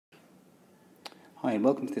Hi and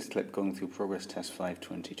welcome to this clip going through Progress Test 5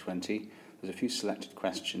 2020. There's a few selected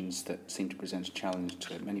questions that seem to present a challenge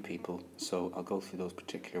to many people, so I'll go through those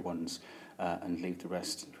particular ones and leave the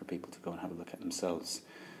rest for people to go and have a look at themselves.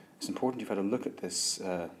 It's important you've had a look at this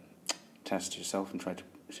test yourself and try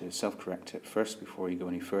to self-correct it first before you go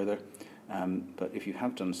any further. But if you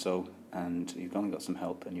have done so and you've gone and got some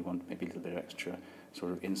help and you want maybe a little bit of extra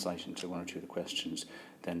sort of insight into one or two of the questions,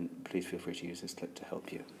 then please feel free to use this clip to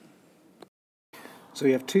help you. So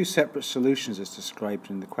you have two separate solutions as described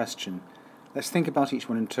in the question. Let's think about each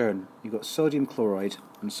one in turn. You've got sodium chloride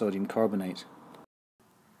and sodium carbonate.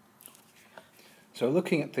 So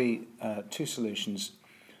looking at the two solutions,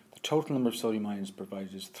 the total number of sodium ions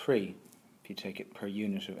provided is 3 if you take it per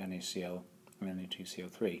unit of NaCl or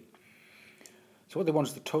Na2CO3. So what they want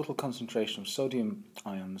is the total concentration of sodium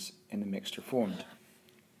ions in the mixture formed.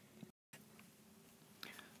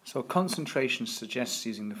 So concentration suggests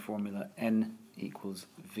using the formula N equals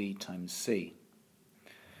V times C.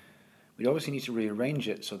 We obviously need to rearrange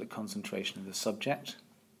it so the concentration of the subject,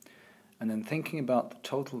 and then thinking about the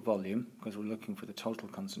total volume, because we're looking for the total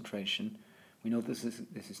concentration, we know this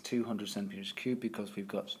is 200 centimeters cubed because we've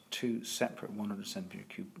got two separate 100 centimeter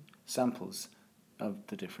cube samples of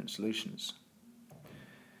the different solutions.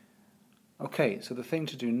 Okay, so the thing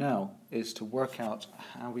to do now is to work out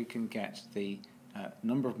how we can get the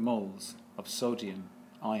number of moles of sodium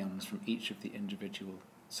ions from each of the individual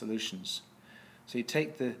solutions. So you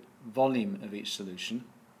take the volume of each solution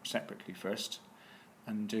separately first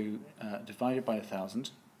and do divide it by 1,000 and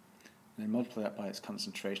then multiply that by its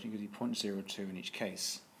concentration. It gives you 0.02 in each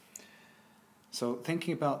case. So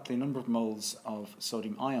thinking about the number of moles of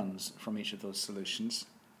sodium ions from each of those solutions,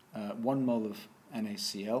 1 mole of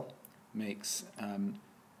NaCl makes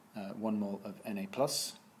 1 mole of Na+,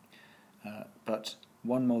 but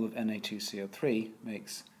 1 mole of Na2CO3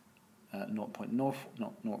 makes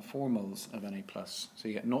 0.04 moles of Na+, so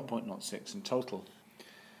you get 0.06 in total.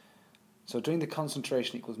 So doing the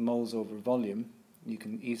concentration equals moles over volume, you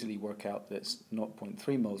can easily work out that it's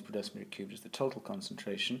 0.3 moles per decimeter cubed is the total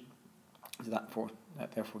concentration. So that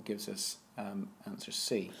therefore gives us answer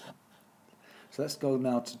C. So let's go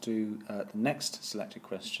now to do the next selected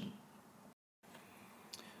question.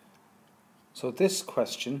 So this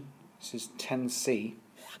question, this is 10C,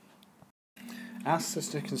 asks us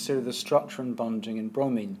to consider the structure and bonding in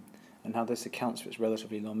bromine and how this accounts for its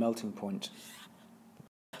relatively low melting point.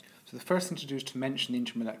 So the first thing to do is to mention the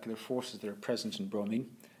intermolecular forces that are present in bromine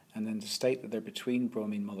and then to state that they're between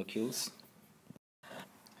bromine molecules.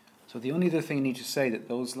 So the only other thing you need to say that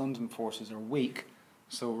those London forces are weak,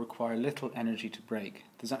 so require little energy to break.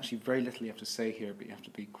 There's actually very little you have to say here, but you have to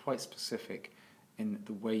be quite specific in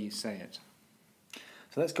the way you say it.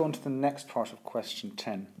 So let's go on to the next part of question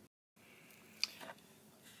 10.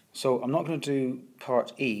 So I'm not going to do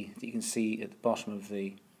part E that you can see at the bottom of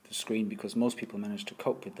the screen because most people manage to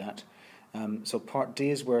cope with that. So part D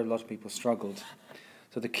is where a lot of people struggled.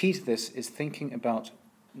 So the key to this is thinking about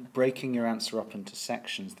breaking your answer up into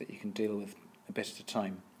sections that you can deal with a bit at a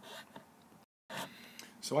time.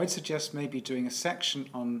 So I'd suggest maybe doing a section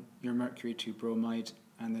on your mercury 2 bromide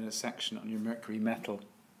and then a section on your mercury metal.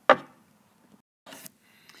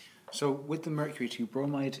 So with the mercury 2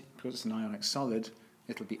 bromide, because it's an ionic solid,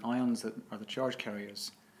 it'll be ions that are the charge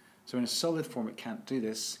carriers. So in a solid form it can't do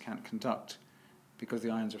this, can't conduct, because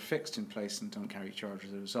the ions are fixed in place and don't carry charge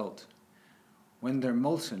as a result. When they're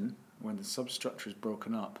molten, when the substructure is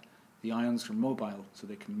broken up, the ions are mobile, so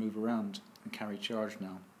they can move around and carry charge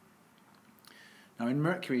now. Now in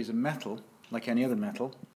mercury as a metal, like any other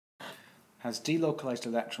metal, has delocalized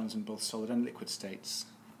electrons in both solid and liquid states.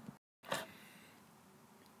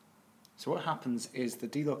 So what happens is the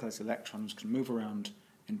delocalized electrons can move around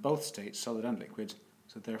in both states, solid and liquid,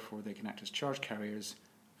 so therefore they can act as charge carriers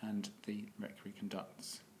and the mercury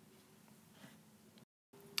conducts.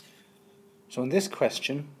 So in this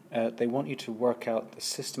question, they want you to work out the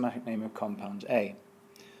systematic name of compound A.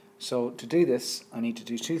 So to do this, I need to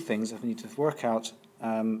do two things. I need to work out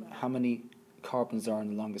how many carbons there are in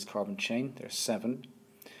the longest carbon chain. There's 7.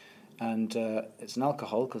 And it's an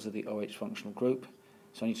alcohol because of the OH functional group.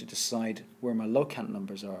 So I need to decide where my locant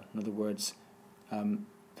numbers are. In other words,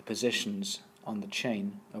 the positions on the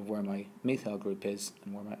chain of where my methyl group is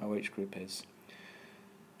and where my OH group is.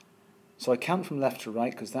 So I count from left to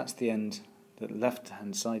right because that's the end, the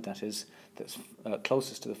left-hand side that is, that's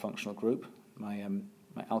closest to the functional group, my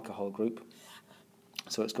alcohol group.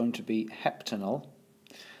 So it's going to be heptanol,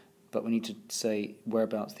 but we need to say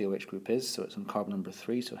whereabouts the OH group is, so it's on carbon number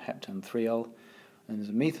 3, so heptan-3ol. And there's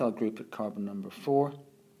a methyl group at carbon number 4.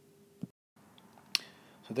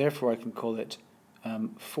 So therefore I can call it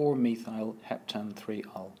 4-methyl heptan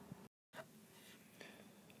 3-ol.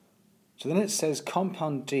 So then it says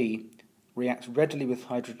compound D reacts readily with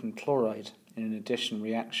hydrogen chloride in an addition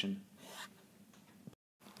reaction.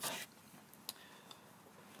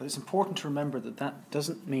 But it's important to remember that that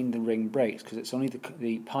doesn't mean the ring breaks, because it's only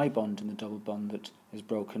the pi bond in the double bond that is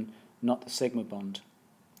broken, not the sigma bond.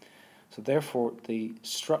 So therefore the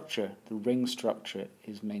structure, the ring structure,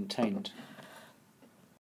 is maintained.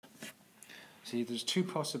 See, there's two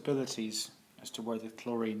possibilities as to where the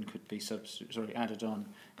chlorine could be added on.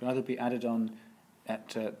 It can either be added on at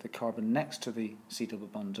the carbon next to the C double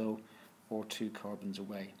bond O, or 2 carbons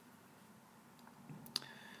away.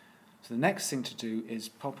 So the next thing to do is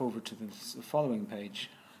pop over to the following page.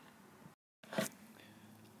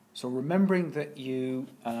 So remembering that you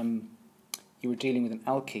were dealing with an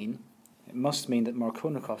alkene, it must mean that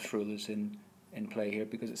Markovnikov's rule is in play here,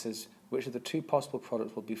 because it says which of the two possible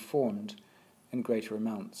products will be formed in greater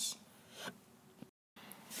amounts.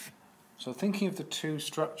 So thinking of the two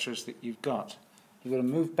structures that you've got, you've got to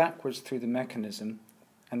move backwards through the mechanism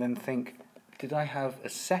and then think, did I have a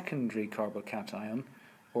secondary carbocation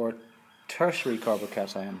or a tertiary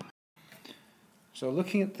carbocation? So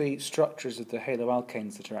looking at the structures of the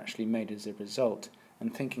haloalkanes that are actually made as a result,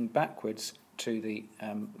 and thinking backwards to the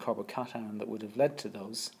carbocation that would have led to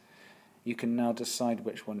those, you can now decide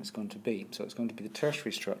which one it's going to be. So it's going to be the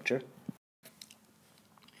tertiary structure.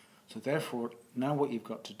 So therefore, now what you've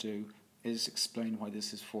got to do is explain why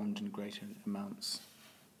this is formed in greater amounts.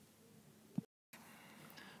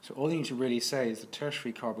 So all you need to really say is the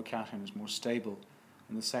tertiary carbocation is more stable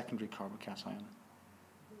than the secondary carbocation.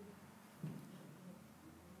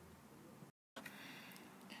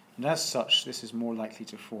 And as such, this is more likely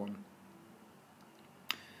to form.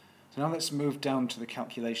 So now let's move down to the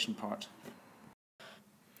calculation part.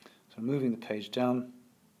 So moving the page down.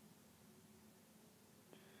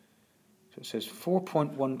 So it says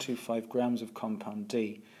 4.125 grams of compound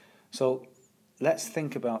D. So let's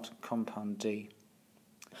think about compound D.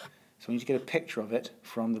 So we need to get a picture of it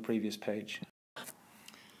from the previous page.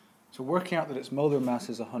 So working out that its molar mass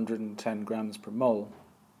is 110 grams per mole.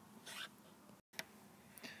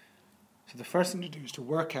 So the first thing to do is to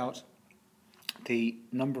work out the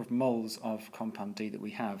number of moles of compound D that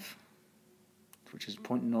we have, which is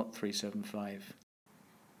 0.0375.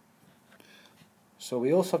 So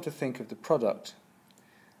we also have to think of the product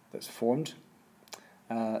that's formed.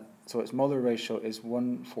 So its molar ratio is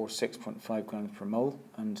 146.5 grams per mole,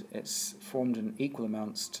 and it's formed in equal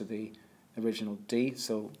amounts to the original D.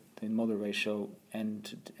 So the molar ratio the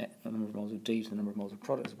number of moles of D to the number of moles of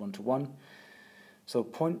product is 1 to 1. So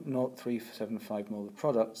 0.0375 mole of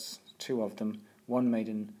products, two of them, one made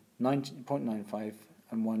in 0.95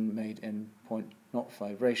 and one made in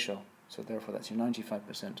 0.05 ratio. So therefore that's your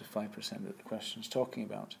 95% to 5% that the question is talking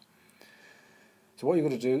about. So what you've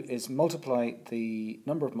got to do is multiply the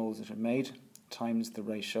number of moles that are made times the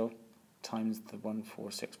ratio times the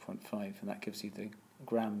 146.5, and that gives you the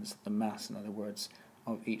grams, the mass in other words,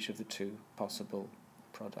 of each of the two possible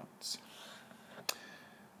products.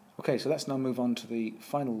 Okay, so let's now move on to the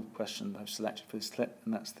final question that I've selected for this clip,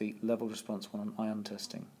 and that's the level response one on ion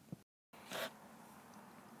testing.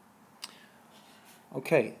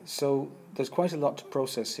 Okay, so there's quite a lot to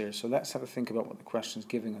process here, so let's have a think about what the question is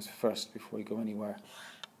giving us first before we go anywhere.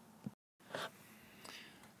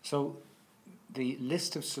 So the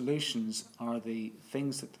list of solutions are the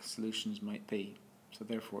things that the solutions might be. So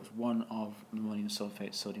therefore it's one of ammonium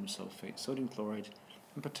sulfate, sodium chloride,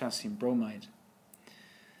 and potassium bromide.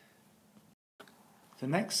 The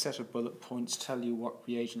next set of bullet points tell you what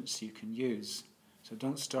reagents you can use. So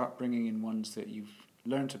don't start bringing in ones that you've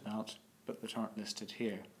learnt about but that aren't listed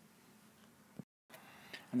here.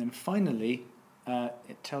 And then finally,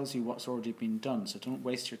 it tells you what's already been done, so don't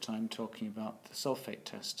waste your time talking about the sulfate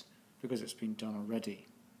test because it's been done already.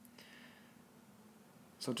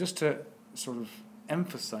 So just to sort of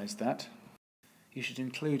emphasize that, you should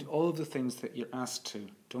include all of the things that you're asked to.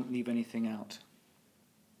 Don't leave anything out.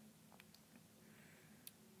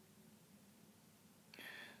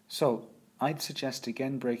 So I'd suggest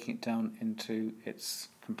again breaking it down into its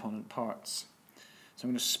component parts. So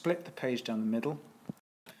I'm going to split the page down the middle,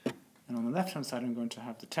 and on the left hand side I'm going to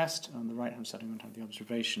have the test, and on the right hand side I'm going to have the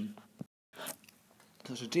observation.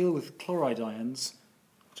 So to deal with chloride ions,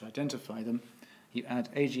 to identify them, you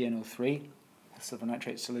add AgNO3, a silver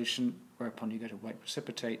nitrate solution, whereupon you get a white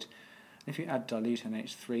precipitate. And if you add dilute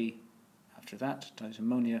NH3 after that, dilute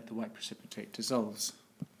ammonia, the white precipitate dissolves.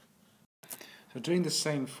 So doing the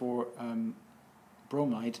same for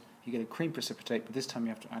bromide, you get a cream precipitate, but this time you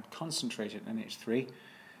have to add concentrated NH3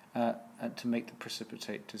 to make the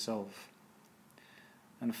precipitate dissolve.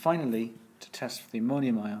 And finally, to test for the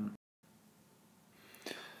ammonium ion.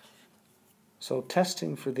 So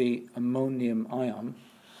testing for the ammonium ion.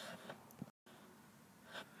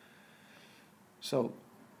 So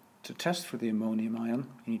to test for the ammonium ion,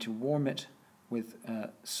 you need to warm it with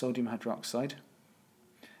sodium hydroxide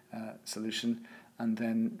solution, and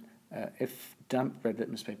then if damp red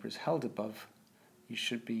litmus paper is held above, you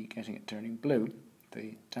should be getting it turning blue.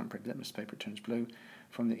 The damp red litmus paper turns blue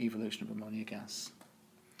from the evolution of ammonia gas.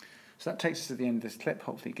 So that takes us to the end of this clip.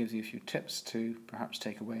 Hopefully it gives you a few tips to perhaps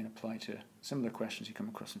take away and apply to similar questions you come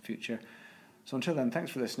across in future. So until then,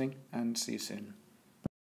 thanks for listening and see you soon.